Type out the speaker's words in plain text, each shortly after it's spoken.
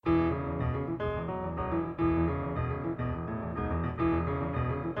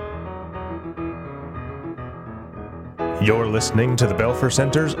You're listening to the Belfer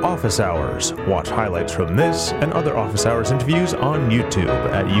Center's Office Hours. Watch highlights from this and other Office Hours interviews on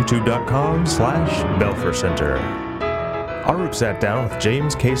YouTube at youtube.com/Belfer Center. Our group sat down with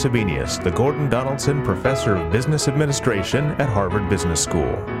James K. Sebenius, the Gordon Donaldson Professor of Business Administration at Harvard Business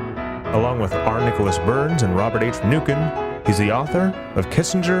School. Along with R. Nicholas Burns and Robert H. Nukin, he's the author of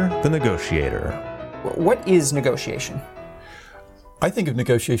Kissinger, the Negotiator. What is negotiation? I think of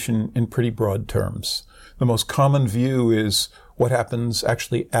negotiation in pretty broad terms. The most common view is what happens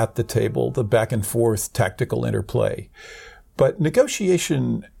actually at the table, the back and forth tactical interplay. But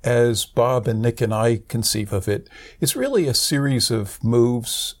negotiation, as Bob and Nick and I conceive of it, is really a series of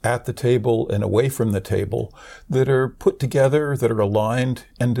moves at the table and away from the table that are put together, that are aligned,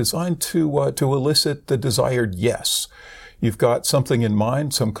 and designed to elicit the desired yes. You've got something in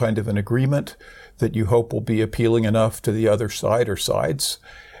mind, some kind of an agreement that you hope will be appealing enough to the other side or sides.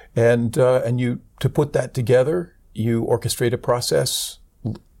 And you, to put that together, you orchestrate a process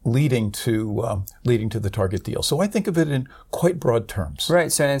leading to the target deal. So I think of it in quite broad terms.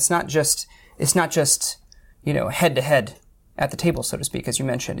 Right. So it's not just head to head at the table, so to speak, as you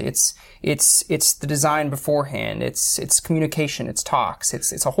mentioned. It's the design beforehand. It's communication. It's talks.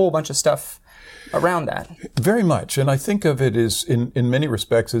 It's a whole bunch of stuff around that. Very much. And I think of it as in many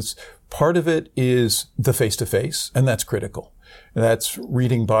respects, it's part of it is the face-to-face, and that's critical. That's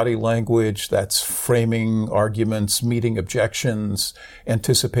reading body language, that's framing arguments, meeting objections,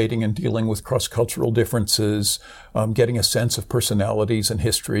 anticipating and dealing with cross-cultural differences, getting a sense of personalities and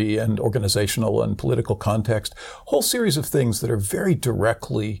history and organizational and political context, a whole series of things that are very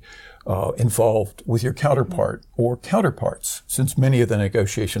directly involved with your counterpart or counterparts, since many of the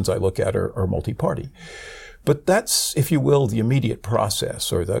negotiations I look at are multi-party. But that's, if you will, the immediate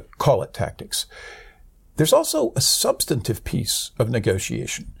process, or the call it tactics. There's also a substantive piece of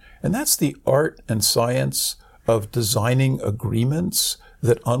negotiation, and that's the art and science of designing agreements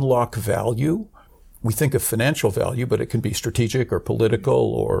that unlock value. We think of financial value, but it can be strategic or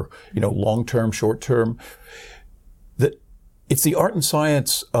political or, long-term, short-term. That it's the art and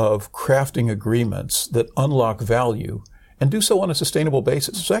science of crafting agreements that unlock value and do so on a sustainable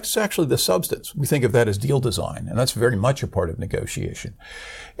basis. So that's actually the substance. We think of that as deal design, and that's very much a part of negotiation.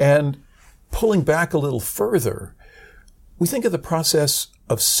 And pulling back a little further, we think of the process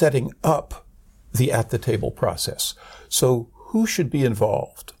of setting up the at-the-table process. So who should be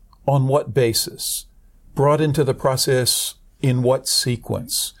involved? On what basis? Brought into the process in what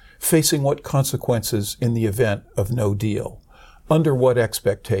sequence? Facing what consequences in the event of no deal? Under what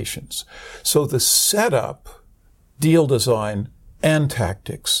expectations? So the setup, deal design, and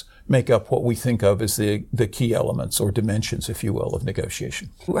tactics make up what we think of as the key elements or dimensions, if you will, of negotiation.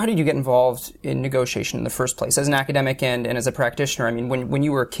 How did you get involved in negotiation in the first place, as an academic and as a practitioner? I mean, when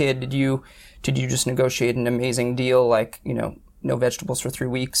you were a kid, did you just negotiate an amazing deal like, no vegetables for 3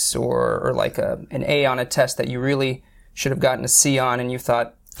 weeks, or like an A on a test that you really should have gotten a C on and you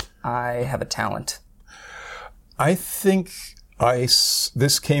thought, I have a talent? I think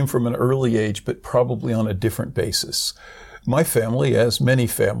this came from an early age, but probably on a different basis. My family, as many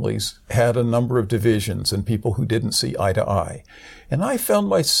families, had a number of divisions and people who didn't see eye to eye. And I found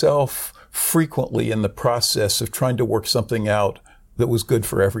myself frequently in the process of trying to work something out that was good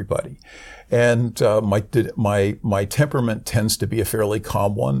for everybody. And my temperament tends to be a fairly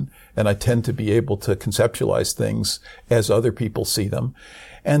calm one, and I tend to be able to conceptualize things as other people see them.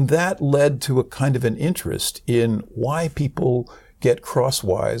 And that led to a kind of an interest in why people get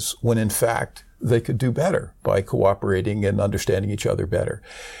crosswise when, in fact, they could do better by cooperating and understanding each other better.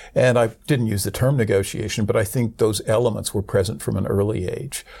 And I didn't use the term negotiation, but I think those elements were present from an early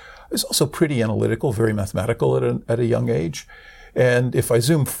age. I was also pretty analytical, very mathematical at a young age. And if I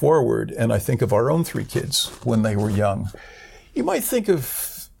zoom forward and I think of our own 3 kids when they were young, you might think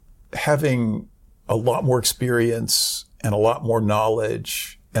of having a lot more experience and a lot more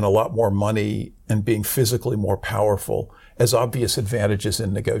knowledge and a lot more money and being physically more powerful as obvious advantages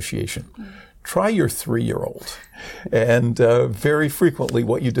in negotiation. Try your 3-year-old. And very frequently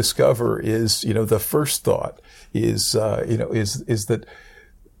what you discover is, the first thought is that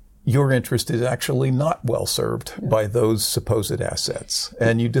your interest is actually not well served by those supposed assets.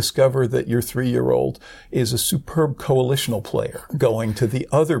 And you discover that your 3-year-old is a superb coalitional player going to the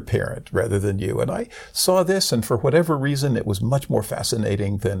other parent rather than you. And I saw this, and for whatever reason, it was much more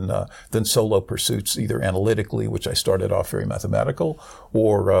fascinating than solo pursuits, either analytically, which I started off very mathematical,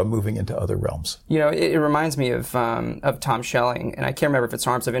 or moving into other realms. It reminds me of Tom Schelling, and I can't remember if it's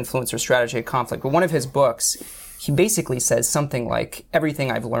Arms of Influence or Strategy of Conflict, but one of his books, he basically says something like, everything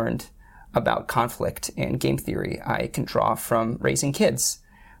I've learned about conflict and game theory I can draw from raising kids.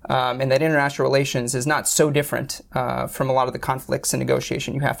 and that international relations is not so different from a lot of the conflicts and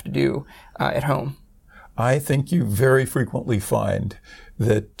negotiation you have to do at home. I think you very frequently find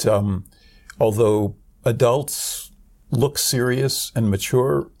that although adults look serious and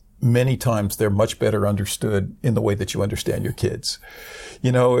mature, many times they're much better understood in the way that you understand your kids.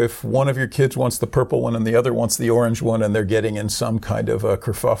 You know, if one of your kids wants the purple one and the other wants the orange one and they're getting in some kind of a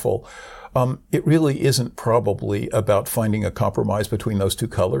kerfuffle, it really isn't probably about finding a compromise between those two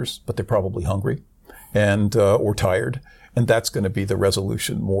colors, but they're probably hungry and or tired. And that's going to be the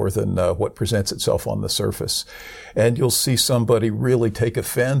resolution more than what presents itself on the surface. And you'll see somebody really take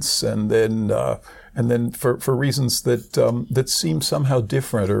offense, and then for reasons that seem somehow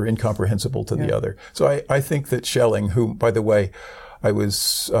different or incomprehensible to the other. So I think that Schelling, who, by the way, I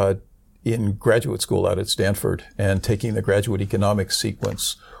was in graduate school out at Stanford and taking the graduate economics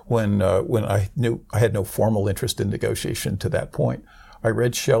sequence when I knew I had no formal interest in negotiation to that point. I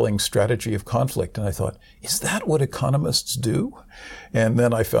read Schelling's Strategy of Conflict, and I thought, is that what economists do? And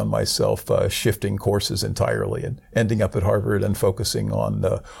then I found myself shifting courses entirely and ending up at Harvard and focusing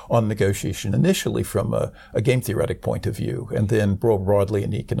on negotiation initially from a game theoretic point of view, and then more broadly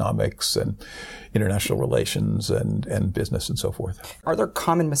in economics and international relations and business and so forth. Are there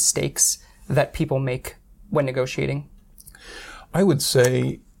common mistakes that people make when negotiating? I would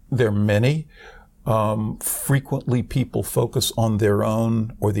say there are many. Frequently people focus on their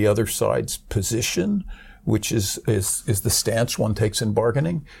own or the other side's position, which is the stance one takes in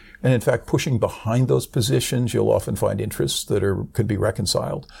bargaining. And in fact, pushing behind those positions, you'll often find interests that could be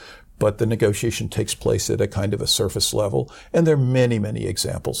reconciled. But the negotiation takes place at a kind of a surface level. And there are many, many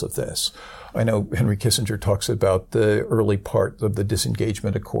examples of this. I know Henry Kissinger talks about the early part of the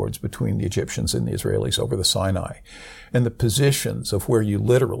disengagement accords between the Egyptians and the Israelis over the Sinai. And the positions of where you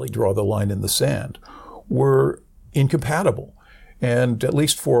literally draw the line in the sand were incompatible. And at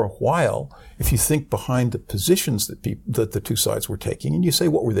least for a while, if you think behind the positions that the two sides were taking, and you say,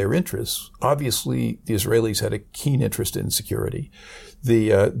 what were their interests? Obviously, the Israelis had a keen interest in security.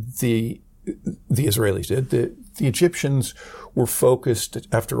 The Israelis did. The Egyptians were focused,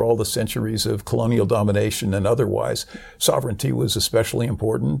 after all the centuries of colonial domination and otherwise, sovereignty was especially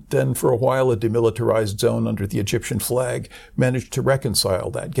important. And for a while, a demilitarized zone under the Egyptian flag managed to reconcile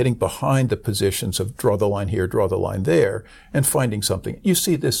that, getting behind the positions of draw the line here, draw the line there, and finding something. You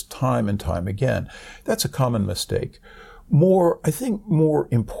see this time and time again. That's a common mistake. I think more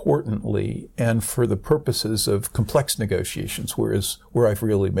importantly, and for the purposes of complex negotiations, where I've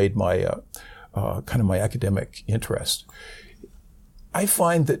really made my kind of my academic interest, I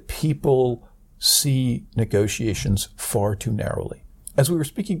find that people see negotiations far too narrowly. As we were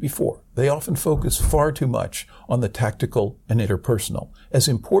speaking before, they often focus far too much on the tactical and interpersonal, as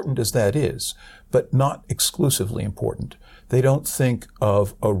important as that is, but not exclusively important. They don't think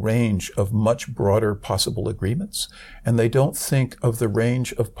of a range of much broader possible agreements, and they don't think of the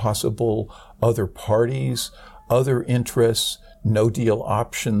range of possible other parties, other interests, no-deal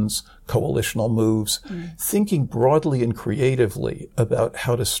options, coalitional moves. Thinking broadly and creatively about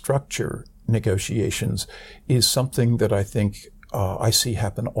how to structure negotiations is something that I think I see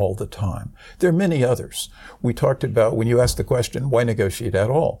happen all the time. There are many others. We talked about, when you asked the question, why negotiate at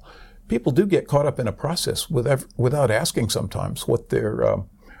all? People do get caught up in a process without asking sometimes what the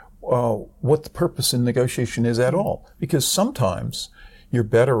purpose in negotiation is at all. Because sometimes you're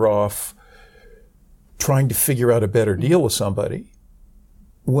better off trying to figure out a better deal with somebody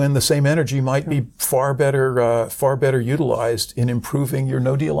when the same energy might be far better utilized in improving your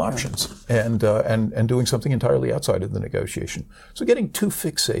no-deal options and doing something entirely outside of the negotiation. So getting too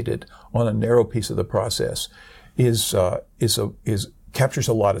fixated on a narrow piece of the process captures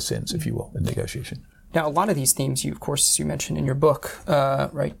a lot of sins, if you will, in negotiation. Now, a lot of these themes, you mentioned in your book,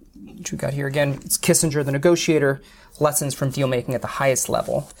 right? Which we got here again. It's Kissinger, the Negotiator: Lessons from Deal Making at the Highest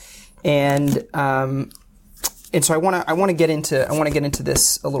Level, and so I want to get into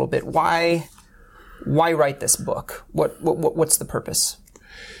this a little bit. Why write this book? What's the purpose?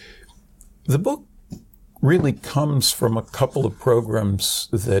 The book really comes from a couple of programs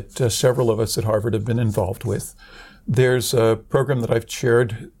that several of us at Harvard have been involved with. There's a program that I've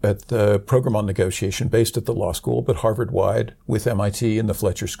chaired at the Program on Negotiation based at the law school, but Harvard-wide with MIT and the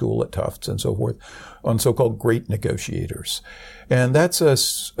Fletcher School at Tufts and so forth, on so-called Great Negotiators. And that's a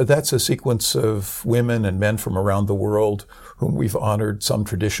sequence of women and men from around the world whom we've honored, some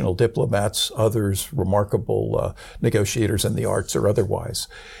traditional diplomats, others remarkable negotiators in the arts or otherwise.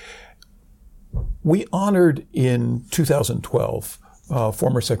 We honored in 2012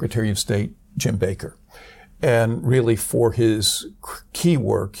 former Secretary of State Jim Baker. and really for his key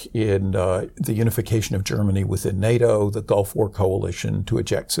work in the unification of Germany within NATO, the Gulf War Coalition to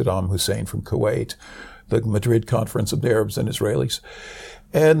eject Saddam Hussein from Kuwait, the Madrid Conference of the Arabs and Israelis.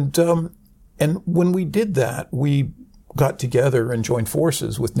 And when we did that, we got together and joined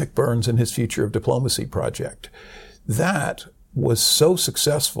forces with Nick Burns and his Future of Diplomacy project. That was so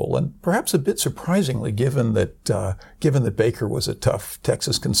successful, and perhaps a bit surprisingly, given that Baker was a tough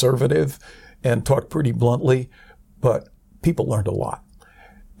Texas conservative and talked pretty bluntly, but people learned a lot.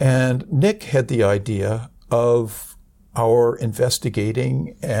 And Nick had the idea of our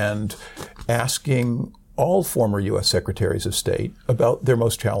investigating and asking all former U.S. Secretaries of State about their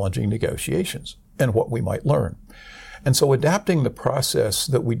most challenging negotiations and what we might learn. And so adapting the process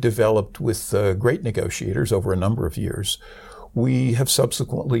that we developed with great negotiators over a number of years, we have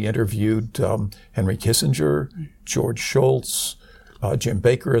subsequently interviewed Henry Kissinger, George Shultz, Jim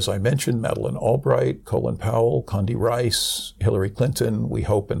Baker, as I mentioned, Madeleine Albright, Colin Powell, Condi Rice, Hillary Clinton. We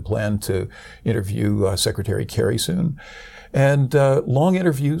hope and plan to interview Secretary Kerry soon. And long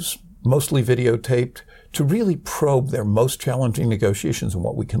interviews, mostly videotaped, to really probe their most challenging negotiations and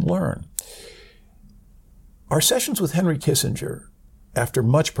what we can learn. Our sessions with Henry Kissinger, after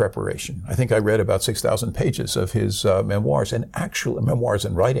much preparation, I think I read about 6,000 pages of his memoirs and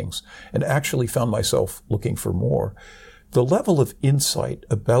writings, and actually found myself looking for more. The level of insight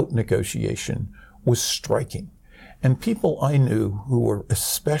about negotiation was striking. And people I knew who were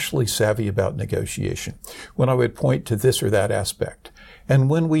especially savvy about negotiation, when I would point to this or that aspect. And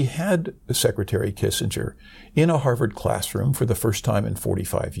when we had Secretary Kissinger in a Harvard classroom for the first time in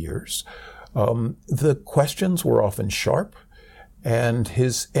 45 years, the questions were often sharp, and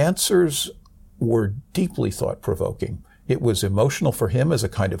his answers were deeply thought-provoking. It was emotional for him as a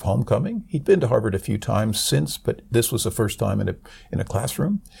kind of homecoming. He'd been to Harvard a few times since, but this was the first time in a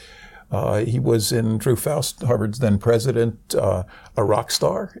classroom. He was, in Drew Faust, Harvard's then president, a rock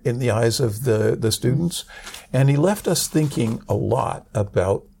star in the eyes of the students. And he left us thinking a lot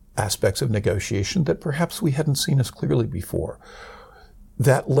about aspects of negotiation that perhaps we hadn't seen as clearly before.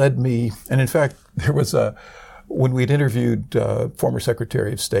 That led me, and in fact, there was when we'd interviewed former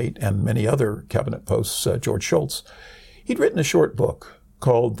Secretary of State and many other cabinet posts, George Shultz, he'd written a short book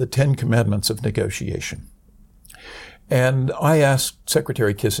called The 10 Commandments of Negotiation. And I asked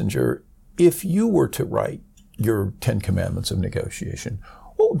Secretary Kissinger, if you were to write your 10 Commandments of Negotiation,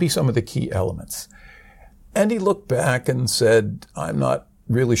 what would be some of the key elements? And he looked back and said, I'm not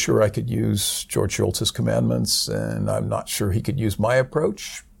really sure I could use George Shultz's commandments, and I'm not sure he could use my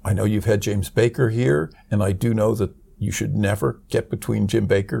approach. I know you've had James Baker here, and I do know that you should never get between Jim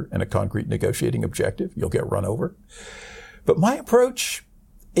Baker and a concrete negotiating objective. You'll get run over. But my approach,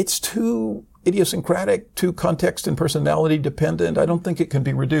 it's too idiosyncratic, too context and personality dependent. I don't think it can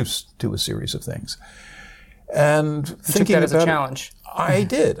be reduced to a series of things. And thinking about that as a challenge. I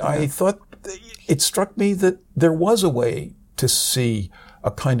did. Yeah. I thought it struck me that there was a way to see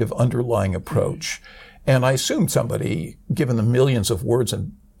a kind of underlying approach. And I assumed somebody, given the millions of words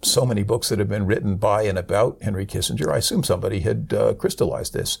and so many books that have been written by and about Henry Kissinger, I assumed somebody had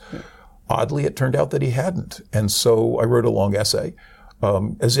crystallized this. Oddly, it turned out that he hadn't. And so I wrote a long essay,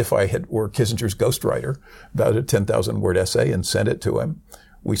 as if I were Kissinger's ghostwriter, about a 10,000-word essay, and sent it to him.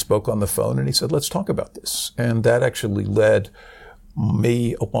 We spoke on the phone, and he said, let's talk about this. And that actually led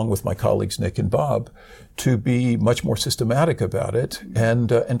me, along with my colleagues Nick and Bob, to be much more systematic about it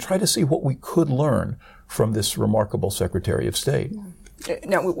and try to see what we could learn from this remarkable Secretary of State.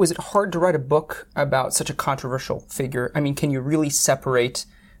 Now, was it hard to write a book about such a controversial figure? I mean, can you really separate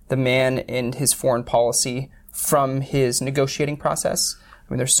the man and his foreign policy from his negotiating process?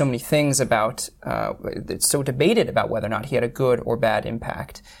 I mean, there's so many things about, it's so debated about whether or not he had a good or bad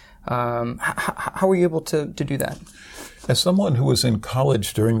impact. How were you able to do that? As someone who was in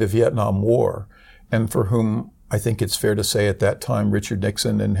college during the Vietnam War, and for whom I think it's fair to say at that time Richard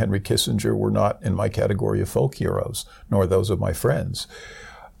Nixon and Henry Kissinger were not in my category of folk heroes, nor those of my friends,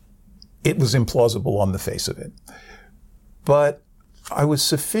 it was implausible on the face of it. But I was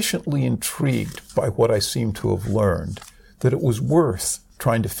sufficiently intrigued by what I seemed to have learned that it was worth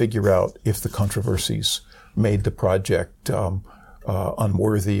trying to figure out if the controversies made the project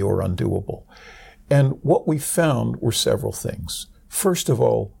unworthy or undoable. And what we found were several things. First of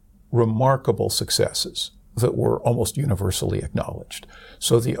all, remarkable successes that were almost universally acknowledged.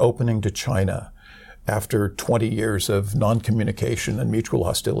 So the opening to China after 20 years of non-communication and mutual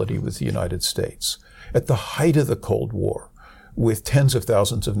hostility with the United States, at the height of the Cold War, with tens of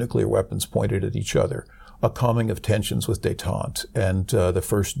thousands of nuclear weapons pointed at each other, a calming of tensions with détente and the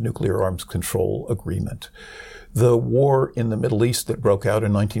first nuclear arms control agreement. The war in the Middle East that broke out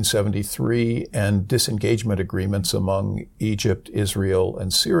in 1973 and disengagement agreements among Egypt, Israel,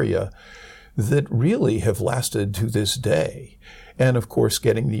 and Syria that really have lasted to this day. And of course,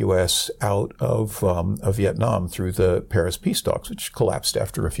 getting the U.S. out of Vietnam through the Paris peace talks, which collapsed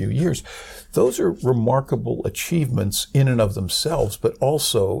after a few years. Those are remarkable achievements in and of themselves, but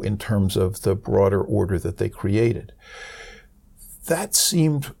also in terms of the broader order that they created. That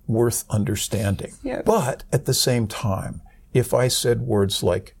seemed worth understanding. Yeah. But at the same time, if I said words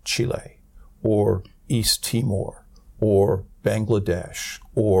like Chile or East Timor or Bangladesh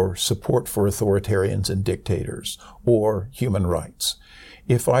or support for authoritarians and dictators or human rights,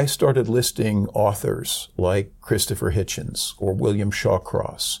 if I started listing authors like Christopher Hitchens or William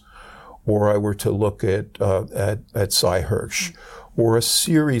Shawcross, or I were to look at Cy Hirsch, or a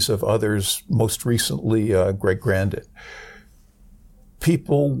series of others, most recently Greg Grandin,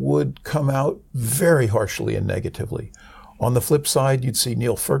 people would come out very harshly and negatively. On the flip side, you'd see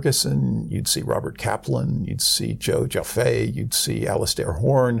Neil Ferguson, you'd see Robert Kaplan, you'd see Joe Jaffe, you'd see Alistair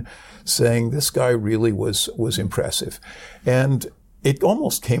Horn saying this guy really was impressive. And it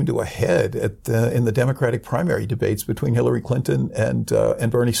almost came to a head in the Democratic primary debates between Hillary Clinton and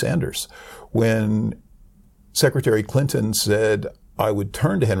Bernie Sanders, when Secretary Clinton said, I would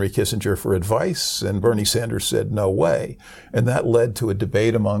turn to Henry Kissinger for advice, and Bernie Sanders said, no way. And that led to a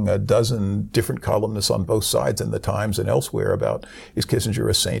debate among a dozen different columnists on both sides in the Times and elsewhere about, is Kissinger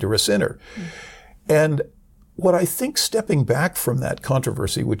a saint or a sinner? Mm. And what I think, stepping back from that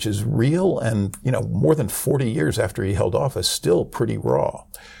controversy, which is real and, more than 40 years after he held office, still pretty raw,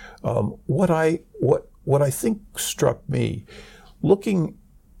 what I think struck me, looking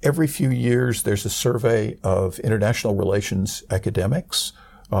every few years, there's a survey of international relations academics,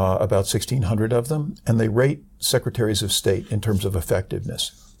 about 1,600 of them, and they rate secretaries of state in terms of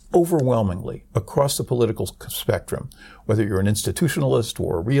effectiveness. Overwhelmingly, across the political spectrum, whether you're an institutionalist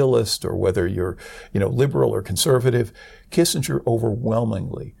or a realist, or whether you're, liberal or conservative, Kissinger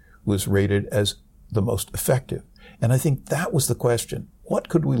overwhelmingly was rated as the most effective. And I think that was the question. What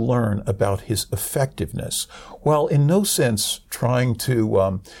could we learn about his effectiveness, while in no sense trying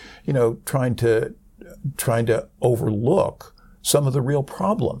to overlook some of the real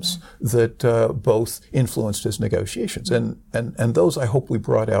problems that both influenced his negotiations, and those I hope we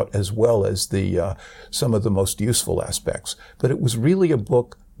brought out, as well as the some of the most useful aspects. But it was really a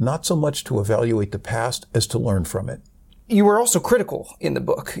book not so much to evaluate the past as to learn from it. You were also critical in the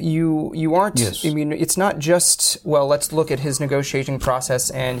book. You aren't, yes. I mean, it's not just, well, let's look at his negotiating process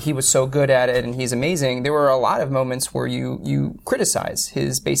and he was so good at it and he's amazing. There were a lot of moments where you criticize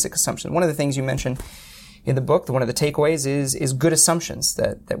his basic assumption. One of the things you mentioned in the book, one of the takeaways is good assumptions,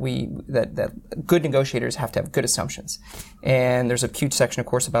 that good negotiators have to have good assumptions. And there's a huge section, of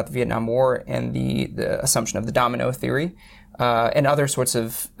course, about the Vietnam War and the assumption of the domino theory, and other sorts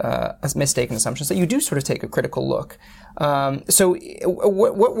of mistaken assumptions that you do sort of take a critical look. So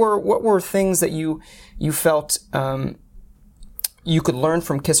what were things that you felt you could learn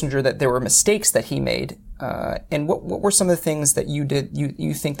from Kissinger, that there were mistakes that he made, and what were some of the things that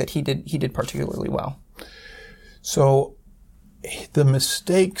you think that he did particularly well? So the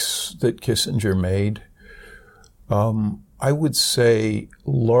mistakes that Kissinger made, I would say,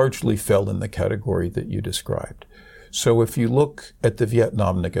 largely fell in the category that you described. So if you look at the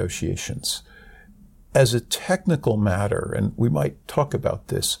Vietnam negotiations, as a technical matter, and we might talk about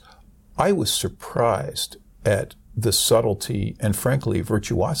this, I was surprised at the subtlety and, frankly,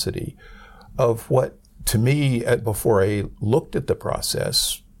 virtuosity of what, to me, before I looked at the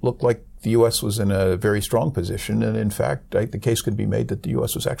process, looked like the U.S. was in a very strong position. And in fact, the case could be made that the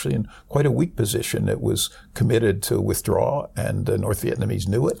U.S. was actually in quite a weak position. It was committed to withdraw, and the North Vietnamese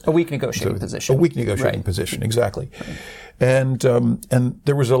knew it. A weak negotiating position. A weak negotiating position, exactly. Right. And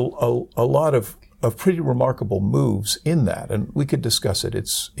there was a lot of pretty remarkable moves in that, and we could discuss it.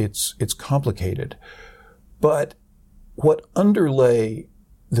 It's complicated. But what underlay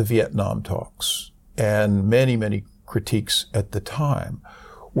the Vietnam talks, and many, many critiques at the time,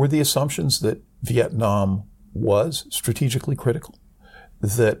 were the assumptions that Vietnam was strategically critical,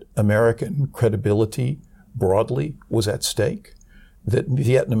 that American credibility broadly was at stake, that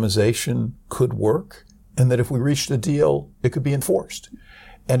Vietnamization could work, and that if we reached a deal, it could be enforced.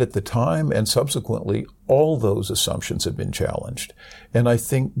 And at the time and subsequently, all those assumptions have been challenged. And I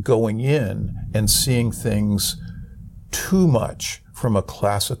think going in and seeing things too much from a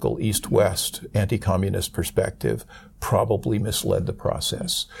classical East-West anti-communist perspective probably misled the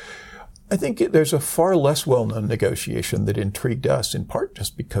process. I think there's a far less well-known negotiation that intrigued us, in part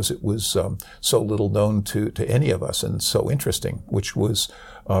just because it was so little known to any of us and so interesting, which was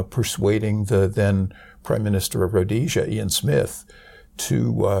persuading the then Prime Minister of Rhodesia, Ian Smith,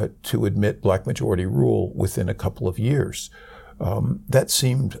 to admit black majority rule within a couple of years. That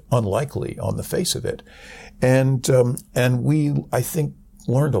seemed unlikely on the face of it, and we, I think,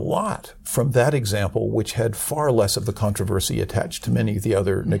 learned a lot from that example, which had far less of the controversy attached to many of the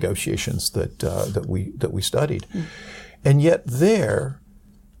other negotiations that we studied. And yet there,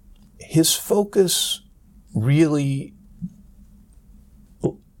 his focus really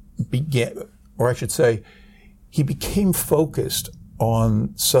began, or I should say, he became focused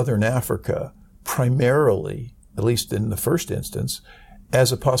on Southern Africa primarily, at least in the first instance,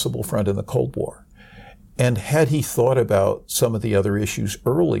 as a possible front in the Cold War. And had he thought about some of the other issues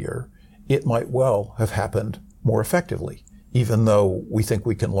earlier, it might well have happened more effectively, even though we think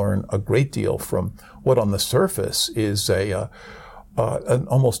we can learn a great deal from what on the surface is an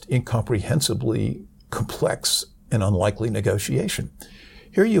almost incomprehensibly complex and unlikely negotiation.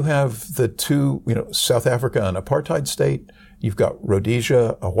 Here you have the two, South Africa, an apartheid state. You've got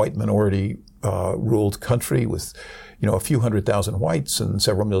Rhodesia, a white minority ruled country with, a few 100,000 whites and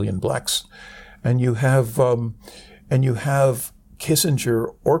several million blacks. And you have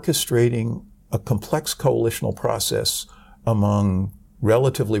Kissinger orchestrating a complex coalitional process among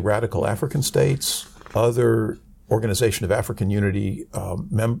relatively radical African states, other Organization of African Unity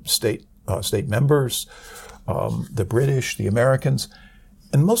state members, the British, the Americans,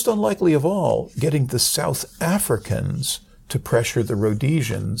 and most unlikely of all, getting the South Africans to pressure the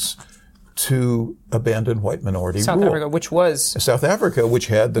Rhodesians to abandon white minority rule. South Africa, which was South Africa, which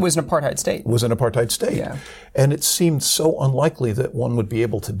had was an apartheid state. Was an apartheid state. Yeah. And it seemed so unlikely that one would be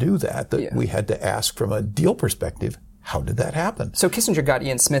able to do that we had to ask from a deal perspective, how did that happen? So Kissinger got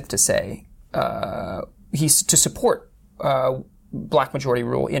Ian Smith to say he's to support black majority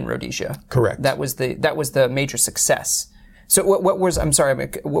rule in Rhodesia. Correct. That was the major success. So what was had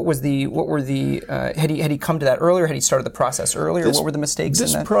he come to that earlier? Had he started the process earlier? What were the mistakes in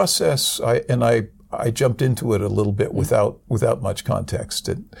that? This process, I jumped into it a little bit without much context.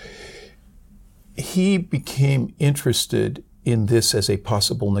 He became interested in this as a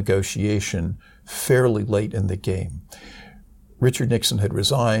possible negotiation fairly late in the game. Richard Nixon had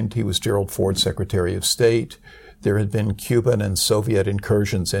resigned. He was Gerald Ford's Secretary of State. There had been Cuban and Soviet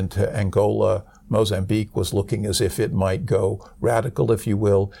incursions into Angola. Mozambique was looking as if it might go radical, if you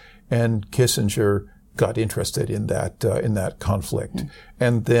will, and Kissinger got interested in that conflict,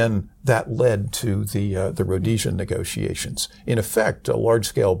 and then that led to the Rhodesian negotiations. In effect, a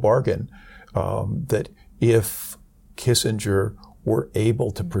large-scale bargain that if Kissinger were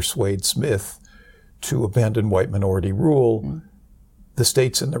able to persuade Smith to abandon white minority rule, the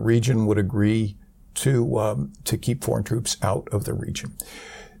states in the region would agree to keep foreign troops out of the region.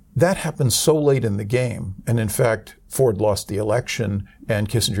 That happened so late in the game, and in fact, Ford lost the election and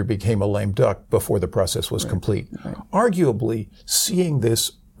Kissinger became a lame duck before the process was complete. Right. Arguably, seeing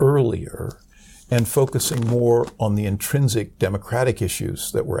this earlier and focusing more on the intrinsic democratic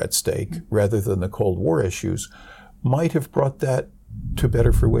issues that were at stake rather than the Cold War issues might have brought that to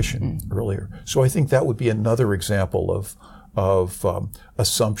better fruition earlier. So I think that would be another example of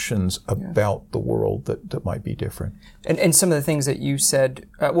assumptions about the world that might be different. And some of the things that you said,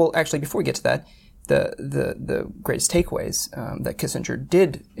 well, actually, before we get to that, the greatest takeaways that Kissinger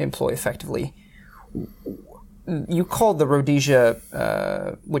did employ effectively, you called the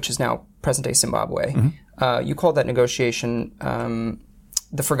Rhodesia, which is now present-day Zimbabwe, you called that negotiation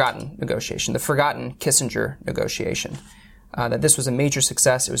the forgotten negotiation, the forgotten Kissinger negotiation, that this was a major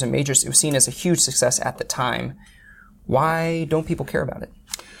success. It was seen as a huge success at the time. Why don't people care about it?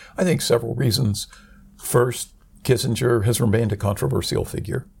 I think several reasons. First, Kissinger has remained a controversial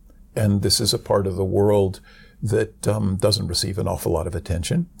figure, and this is a part of the world that doesn't receive an awful lot of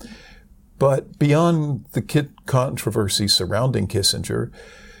attention. But beyond the controversy surrounding Kissinger,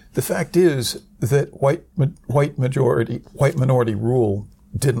 the fact is that white minority rule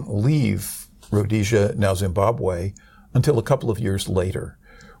didn't leave Rhodesia, now Zimbabwe, until a couple of years later,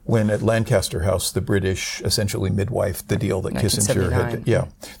 when at Lancaster House, the British essentially midwifed the deal that Kissinger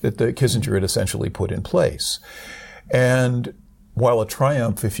had essentially put in place. And while a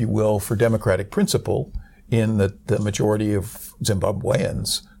triumph, if you will, for democratic principle, in that the majority of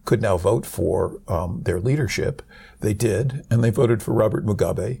Zimbabweans could now vote for their leadership, they did, and they voted for Robert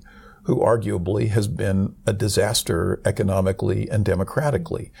Mugabe, who arguably has been a disaster economically and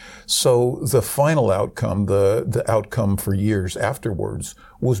democratically. So the final outcome, the outcome for years afterwards,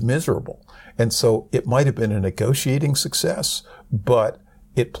 was miserable. And so it might have been a negotiating success, but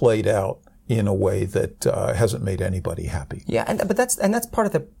it played out in a way that hasn't made anybody happy. Yeah, but that's part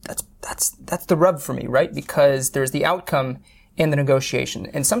of that's the rub for me, right? Because there's the outcome and the negotiation,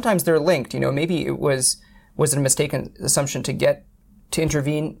 and sometimes they're linked. Maybe it was it a mistaken assumption to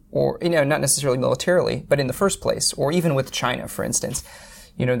intervene, or not necessarily militarily, but in the first place, or even with China, for instance.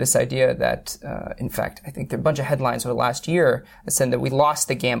 This idea that, in fact, I think there are a bunch of headlines over the last year that said that we lost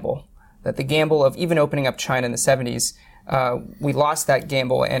the gamble, that the gamble of even opening up China in the 70s, we lost that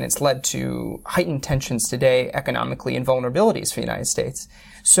gamble, and it's led to heightened tensions today economically and vulnerabilities for the United States.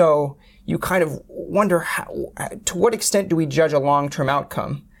 So you kind of wonder to what extent do we judge a long-term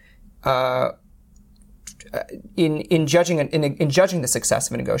outcome in judging the success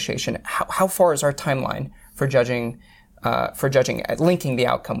of a negotiation? How far is our timeline for judging linking the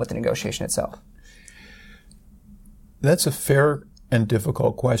outcome with the negotiation itself? That's a fair and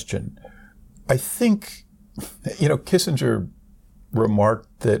difficult question. I think, Kissinger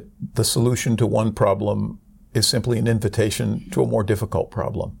remarked that the solution to one problem is simply an invitation to a more difficult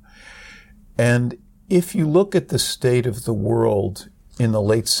problem. And if you look at the state of the world in the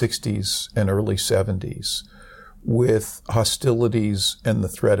late 60s and early 70s, with hostilities and the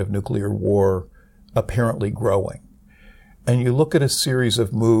threat of nuclear war apparently growing, and you look at a series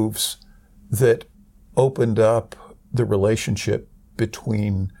of moves that opened up the relationship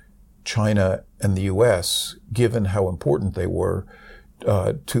between China and the U.S., given how important they were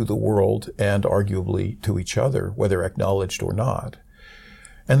to the world and arguably to each other, whether acknowledged or not.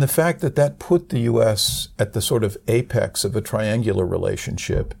 And the fact that put the U.S. at the sort of apex of a triangular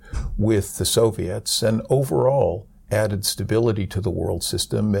relationship with the Soviets and overall added stability to the world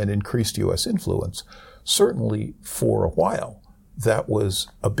system and increased U.S. influence, certainly for a while, that was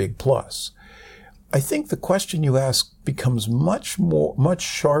a big plus. I think the question you ask becomes much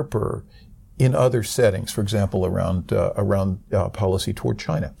sharper in other settings, for example, around policy toward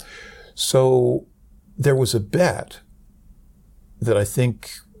China. So there was a bet that I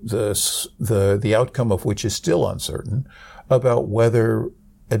think the outcome of which is still uncertain about whether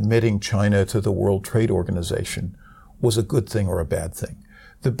admitting China to the World Trade Organization was a good thing or a bad thing.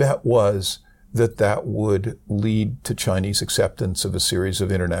 The bet was that would lead to Chinese acceptance of a series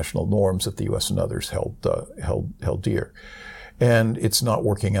of international norms that the U.S. and others held dear. And it's not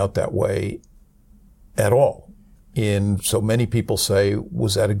working out that way at all. So many people say,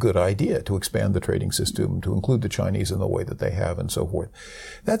 was that a good idea to expand the trading system, to include the Chinese in the way that they have, and so forth?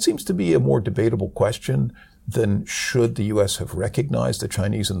 That seems to be a more debatable question than should the U.S. have recognized the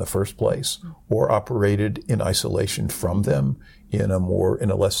Chinese in the first place or operated in isolation from them in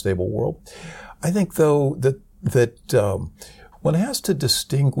a less stable world. I think, though, that one has to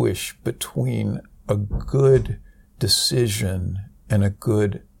distinguish between a good decision and a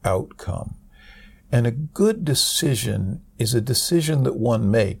good outcome. And a good decision is a decision that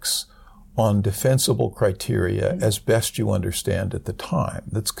one makes on defensible criteria as best you understand at the time,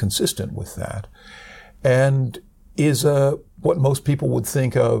 that's consistent with that, and is what most people would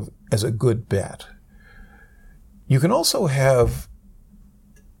think of as a good bet. You can also have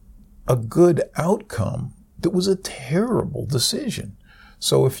a good outcome that was a terrible decision.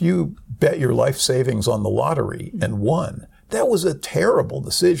 So if you bet your life savings on the lottery and won, that was a terrible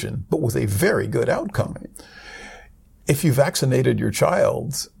decision, but with a very good outcome. If you vaccinated your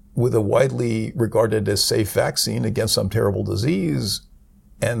child with a widely regarded as safe vaccine against some terrible disease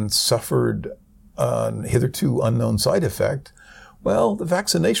and suffered a hitherto unknown side effect, well, the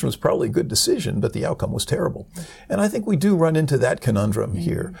vaccination was probably a good decision, but the outcome was terrible. And I think we do run into that conundrum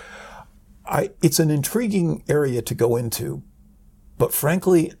here. It's an intriguing area to go into, but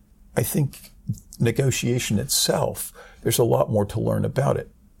frankly, I think negotiation itself, there's a lot more to learn about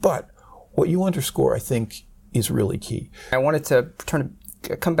it. But what you underscore, I think, is really key. I wanted to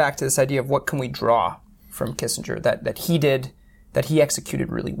come back to this idea of what can we draw from Kissinger that he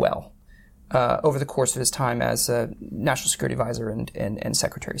executed really well over the course of his time as a National Security Advisor and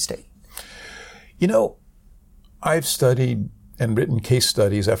Secretary of State. I've studied and written case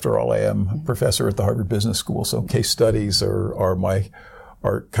studies. After all, I am a professor at the Harvard Business School, so case studies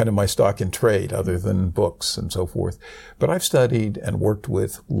are kind of my stock in trade, other than books and so forth. But I've studied and worked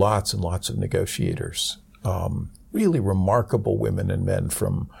with lots and lots of negotiators, really remarkable women and men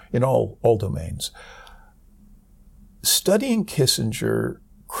in all domains. Studying Kissinger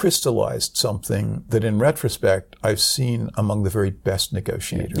crystallized something that, in retrospect, I've seen among the very best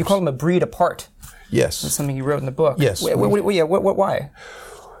negotiators. You call them a breed apart. Yes. That's something you wrote in the book. Yes. Why?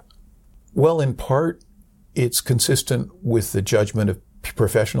 Well, in part, it's consistent with the judgment of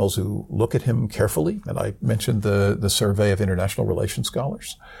professionals who look at him carefully. And I mentioned the survey of international relations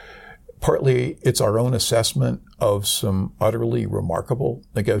scholars. Partly it's our own assessment of some utterly remarkable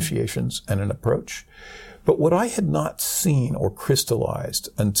negotiations and an approach. But what I had not seen or crystallized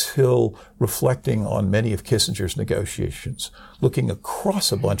until reflecting on many of Kissinger's negotiations, looking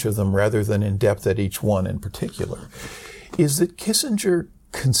across a bunch of them rather than in depth at each one in particular, is that Kissinger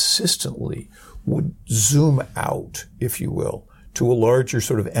consistently would zoom out, if you will, to a larger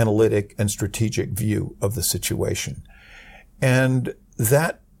sort of analytic and strategic view of the situation. And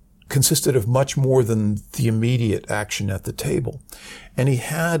that consisted of much more than the immediate action at the table. And he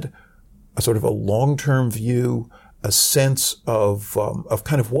had a sort of a long-term view, a sense of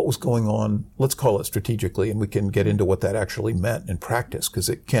kind of what was going on, let's call it strategically, and we can get into what that actually meant in practice, because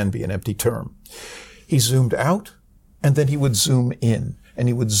it can be an empty term. He zoomed out, and then he would zoom in, and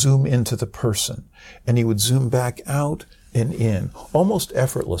he would zoom into the person, and he would zoom back out and in, almost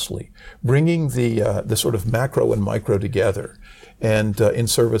effortlessly, bringing the sort of macro and micro together, and in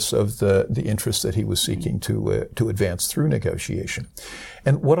service of the interests that he was seeking to advance through negotiation.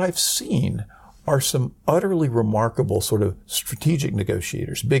 And what I've seen are some utterly remarkable sort of strategic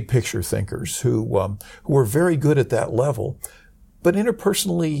negotiators, big picture thinkers who are very good at that level, but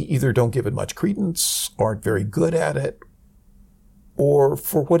interpersonally either don't give it much credence, aren't very good at it, or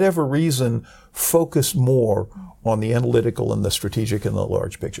for whatever reason focus more on the analytical and the strategic and the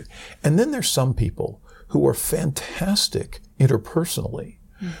large picture. And then there's some people who are fantastic interpersonally,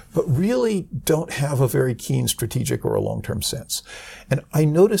 but really don't have a very keen strategic or a long-term sense. And I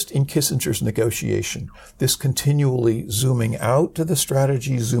noticed in Kissinger's negotiation this continually zooming out to the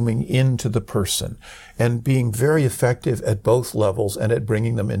strategy, zooming into the person, and being very effective at both levels and at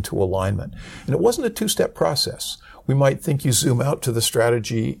bringing them into alignment. And it wasn't a two-step process. We might think you zoom out to the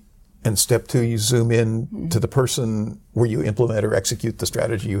strategy, and step two, you zoom in to the person where you implement or execute the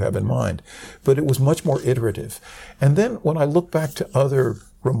strategy you have in mind. But it was much more iterative. And then when I look back to other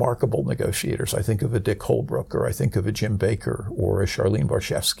remarkable negotiators, I think of a Dick Holbrook, or I think of a Jim Baker, or a Charlene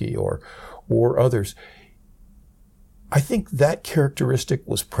Barshevsky, or others. I think that characteristic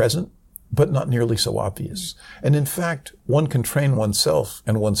was present, but not nearly so obvious. And in fact, one can train oneself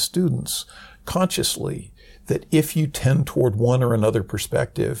and one's students consciously that if you tend toward one or another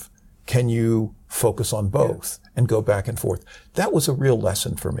perspective, can you focus on both and go back and forth? That was a real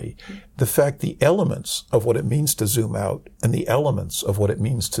lesson for me. The fact the elements of what it means to zoom out and the elements of what it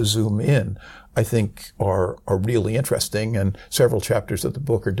means to zoom in, I think are really interesting, and several chapters of the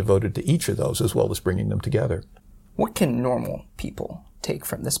book are devoted to each of those as well as bringing them together. What can normal people take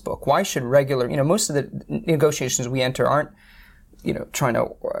from this book? Why should most of the negotiations we enter aren't trying to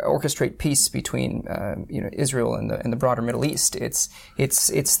orchestrate peace between, Israel and the broader Middle East. It's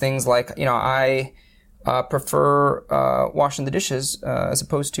things like, I prefer washing the dishes as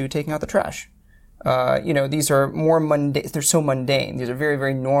opposed to taking out the trash. These are more mundane. They're so mundane. These are very,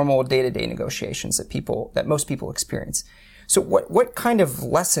 very normal day-to-day negotiations that most people experience. So what kind of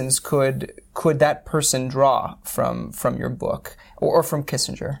lessons could that person draw from your book or from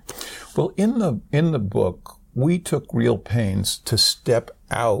Kissinger? Well, in the book, we took real pains to step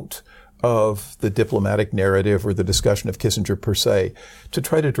out of the diplomatic narrative or the discussion of Kissinger per se to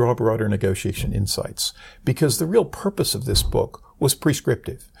try to draw broader negotiation insights. Because the real purpose of this book was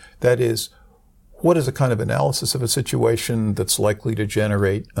prescriptive. That is, what is a kind of analysis of a situation that's likely to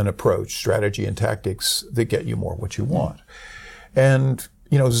generate an approach, strategy, and tactics that get you more what you want? And,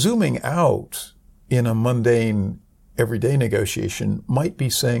 zooming out in a mundane, everyday negotiation might be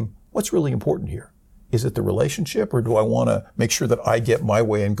saying, what's really important here? Is it the relationship, or do I want to make sure that I get my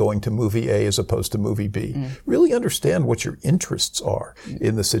way in going to movie A as opposed to movie B? Really understand what your interests are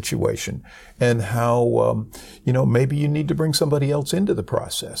in the situation, and how, maybe you need to bring somebody else into the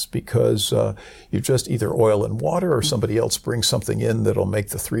process because you're just either oil and water, or somebody else brings something in that'll make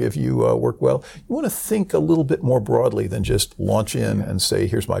the three of you work well. You want to think a little bit more broadly than just launch in and say,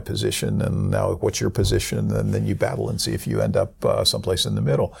 here's my position, and now what's your position? And then you battle and see if you end up someplace in the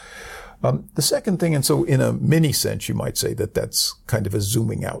middle. The second thing, and so in a mini sense, you might say that that's kind of a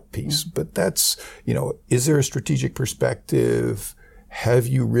zooming out piece, but that's, is there a strategic perspective? Have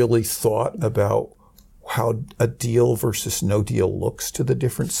you really thought about how a deal versus no deal looks to the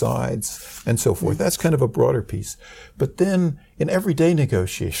different sides and so forth? That's kind of a broader piece. But then in everyday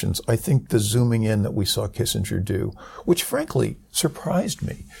negotiations, I think the zooming in that we saw Kissinger do, which frankly surprised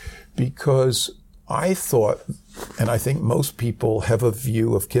me, because I thought, and I think most people have a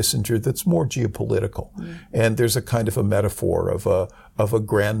view of Kissinger that's more geopolitical. And there's a kind of a metaphor of a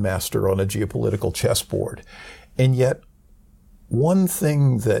grandmaster on a geopolitical chessboard. And yet, one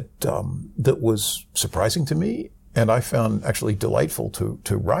thing that was surprising to me and I found actually delightful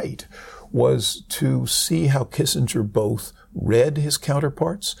to write, was to see how Kissinger both read his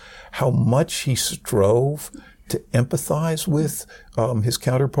counterparts, how much he strove to empathize with his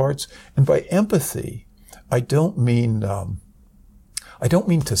counterparts. And by empathy, I don't mean to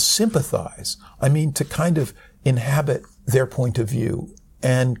sympathize. I mean to kind of inhabit their point of view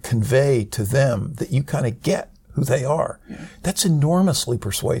and convey to them that you kind of get who they are. Yeah. That's enormously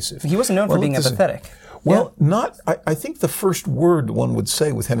persuasive. He wasn't known for being empathetic. Well, I think the first word one would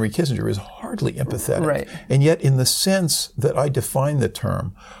say with Henry Kissinger is hardly empathetic. Right. And yet in the sense that I define the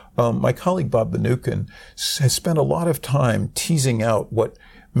term, my colleague Bob Benukin has spent a lot of time teasing out what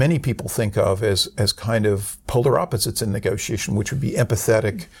many people think of as kind of polar opposites in negotiation, which would be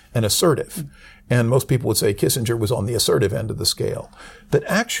empathetic and assertive. And most people would say Kissinger was on the assertive end of the scale. But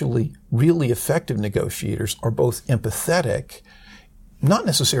actually, really effective negotiators are both empathetic, not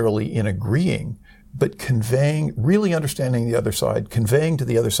necessarily in agreeing, but conveying, really understanding the other side, conveying to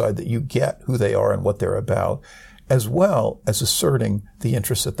the other side that you get who they are and what they're about, as well as asserting the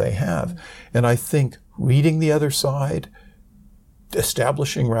interests that they have. And I think reading the other side,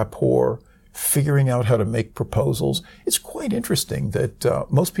 establishing rapport, figuring out how to make proposals, it's quite interesting that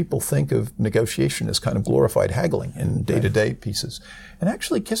most people think of negotiation as kind of glorified haggling in day-to-day pieces. And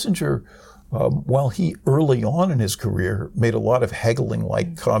actually Kissinger, while he early on in his career made a lot of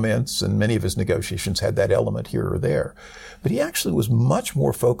haggling-like comments, and many of his negotiations had that element here or there, but he actually was much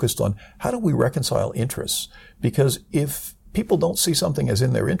more focused on how do we reconcile interests? Because if people don't see something as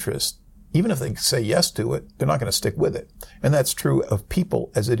in their interest, even if they say yes to it, they're not going to stick with it. And that's true of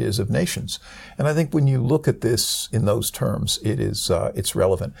people as it is of nations. And I think when you look at this in those terms, it's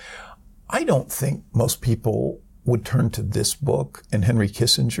relevant. I don't think most people would turn to this book and Henry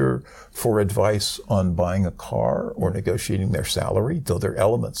Kissinger for advice on buying a car or negotiating their salary, though there are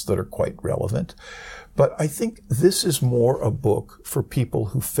elements that are quite relevant. But I think this is more a book for people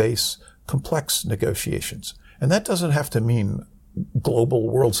who face complex negotiations. And that doesn't have to mean global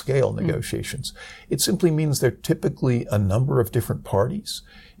world scale negotiations. It simply means there are typically a number of different parties.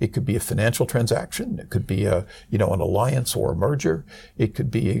 It could be a financial transaction. It could be an alliance or a merger. It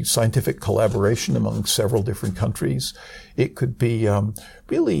could be a scientific collaboration among several different countries. It could be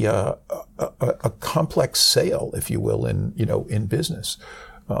really a complex sale, if you will, in business.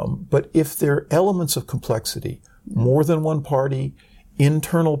 But if there are elements of complexity, more than one party,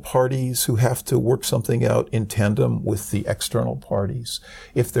 internal parties who have to work something out in tandem with the external parties,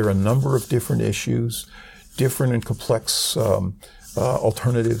 if there are a number of different issues, different and complex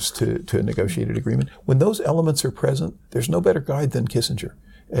alternatives to a negotiated agreement, when those elements are present, there's no better guide than Kissinger.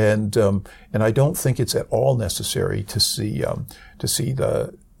 And I don't think it's at all necessary to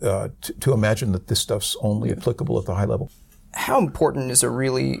imagine that this stuff's only applicable at the high level. How important is a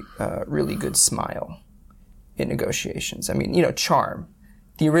really good smile in negotiations? I mean, charm,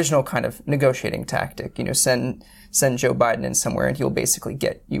 the original kind of negotiating tactic, send Joe Biden in somewhere and he'll basically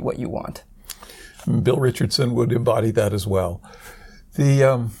get you what you want. Bill Richardson would embody that as well.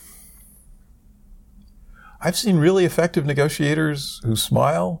 I've seen really effective negotiators who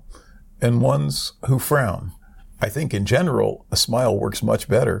smile and ones who frown. I think in general, a smile works much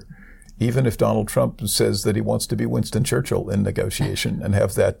better, even if Donald Trump says that he wants to be Winston Churchill in negotiation and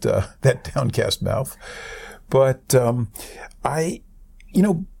have that downcast mouth. But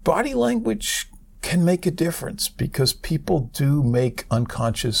body language can make a difference because people do make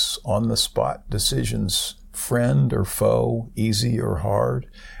unconscious, on-the-spot decisions, friend or foe, easy or hard,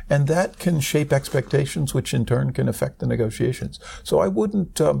 and that can shape expectations, which in turn can affect the negotiations. So I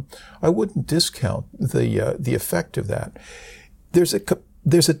wouldn't discount the effect of that. There's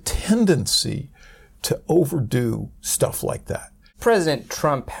a tendency to overdo stuff like that. President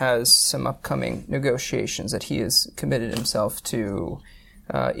Trump has some upcoming negotiations that he has committed himself to.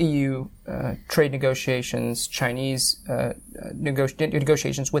 EU trade negotiations, Chinese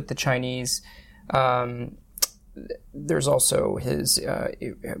negotiations with the Chinese. There's also his,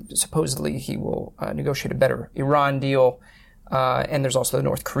 supposedly he will negotiate a better Iran deal. And there's also the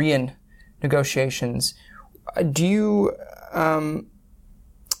North Korean negotiations. Do you,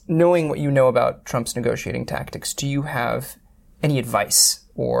 knowing what you know about Trump's negotiating tactics, do you have any advice,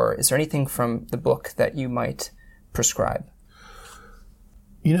 or is there anything from the book that you might prescribe?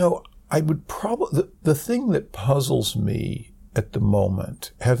 I would probably, the thing that puzzles me at the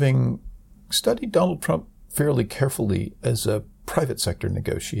moment, having studied Donald Trump fairly carefully as a private sector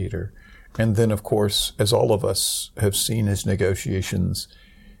negotiator, and then, of course, as all of us have seen his negotiations,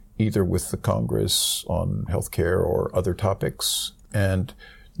 either with the Congress on healthcare or other topics, and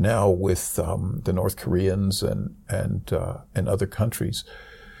now with the North Koreans and other countries,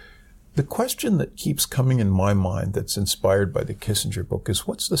 The question that keeps coming in my mind that's inspired by the Kissinger book is,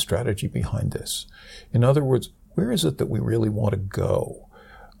 what's the strategy behind this? In other words, where is it that we really want to go?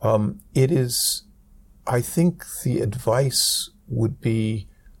 I think the advice would be,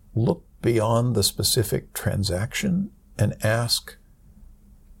 look beyond the specific transaction and ask,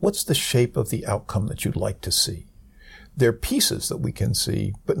 what's the shape of the outcome that you'd like to see? There are pieces that we can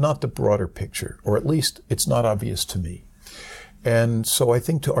see, but not the broader picture, or at least it's not obvious to me. And so I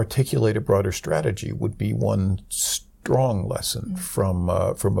think to articulate a broader strategy would be one strong lesson from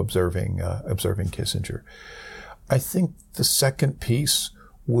observing Kissinger. I think the second piece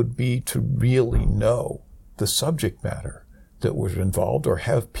would be to really know the subject matter that was involved, or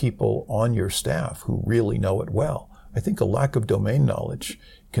have people on your staff who really know it well. I think a lack of domain knowledge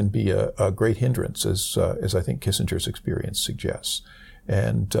can be a great hindrance, as I think Kissinger's experience suggests.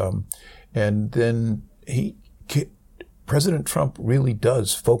 And then President Trump really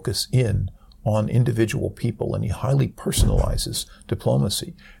does focus in on individual people, and he highly personalizes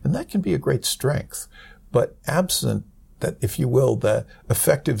diplomacy. And that can be a great strength. But absent that, if you will, the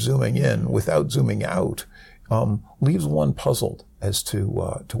effective zooming in without zooming out, leaves one puzzled as to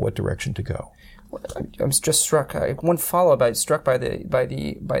what direction to go. I was just struck. One follow-up. I was struck by the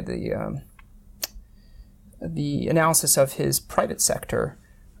analysis of his private sector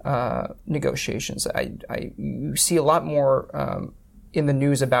negotiations. You see a lot more in the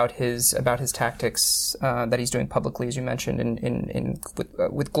news about his tactics that he's doing publicly, as you mentioned,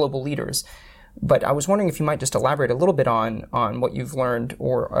 with global leaders. But I was wondering if you might just elaborate a little bit on what you've learned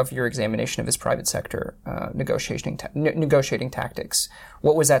or of your examination of his private sector negotiating tactics.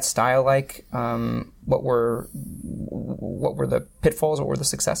 What was that style like? What were the pitfalls? What were the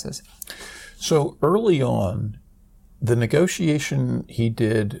successes? So early on, the negotiation he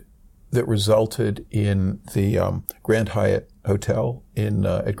did that resulted in the Grand Hyatt Hotel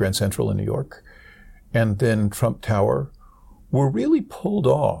at Grand Central in New York, and then Trump Tower, were really pulled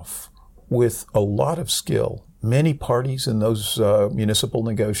off with a lot of skill. Many parties in those municipal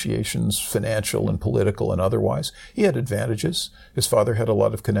negotiations, financial and political and otherwise, he had advantages. His father had a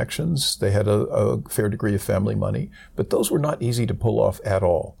lot of connections. They had a fair degree of family money, but those were not easy to pull off at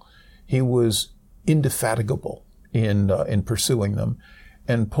all. He was indefatigable in pursuing them,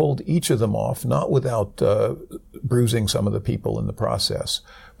 and pulled each of them off, not without bruising some of the people in the process.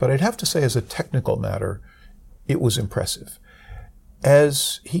 But I'd have to say, as a technical matter, it was impressive.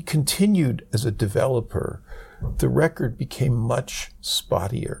 As he continued as a developer, the record became much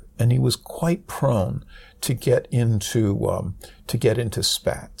spottier, and he was quite prone to get into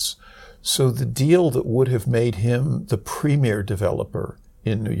spats. So the deal that would have made him the premier developer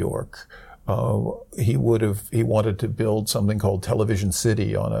in New York, he wanted to build something called Television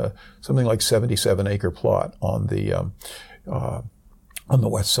City on something like 77-acre plot on the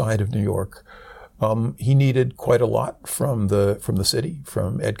west side of New York. He needed quite a lot from the city,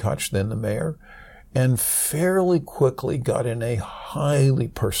 from Ed Koch, then the mayor, and fairly quickly got in a highly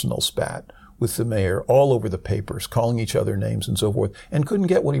personal spat with the mayor all over the papers, calling each other names and so forth, and couldn't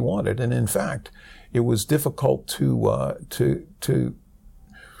get what he wanted. And in fact, it was difficult to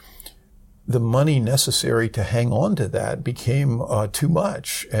the money necessary to hang on to that became too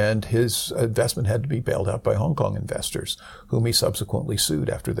much, and his investment had to be bailed out by Hong Kong investors, whom he subsequently sued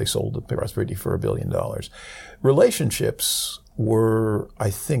after they sold the Prosperity for $1 billion. Relationships were, I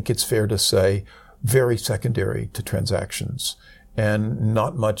think it's fair to say, very secondary to transactions, and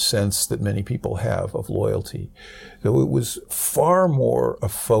not much sense that many people have of loyalty. So it was far more a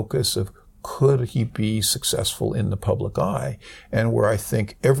focus of, could he be successful in the public eye? And where I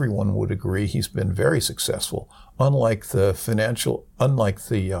think everyone would agree he's been very successful. Unlike the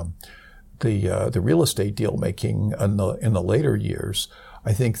real estate deal making in the later years,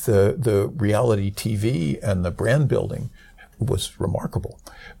 I think the reality TV and the brand building was remarkable.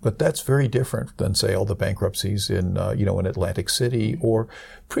 But that's very different than, say, all the bankruptcies in Atlantic City, or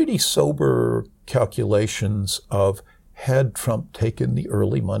pretty sober calculations of, had Trump taken the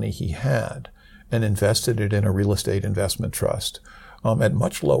early money he had and invested it in a real estate investment trust at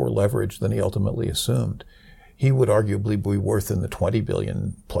much lower leverage than he ultimately assumed, he would arguably be worth in the 20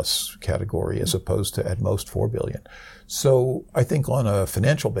 billion plus category, as opposed to at most 4 billion. So I think on a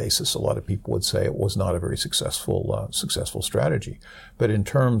financial basis, a lot of people would say it was not a very successful strategy. But in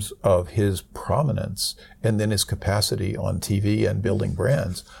terms of his prominence and then his capacity on TV and building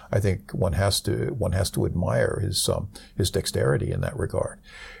brands, I think one has to admire his dexterity in that regard.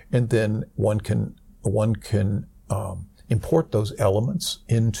 And then one can import those elements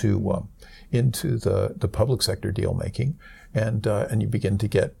into the public sector deal making, and you begin to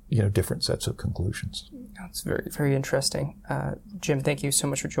get different sets of conclusions. It's very, very interesting. Jim, thank you so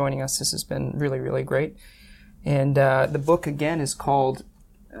much for joining us. This has been really, really great. And the book, again, is called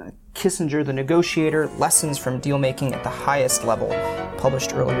Kissinger, the Negotiator, Lessons from Deal-Making at the Highest Level,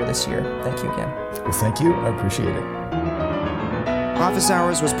 published earlier this year. Thank you again. Well, thank you. I appreciate it. Office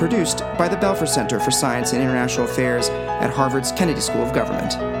Hours was produced by the Belfer Center for Science and International Affairs at Harvard's Kennedy School of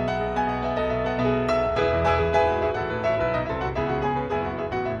Government.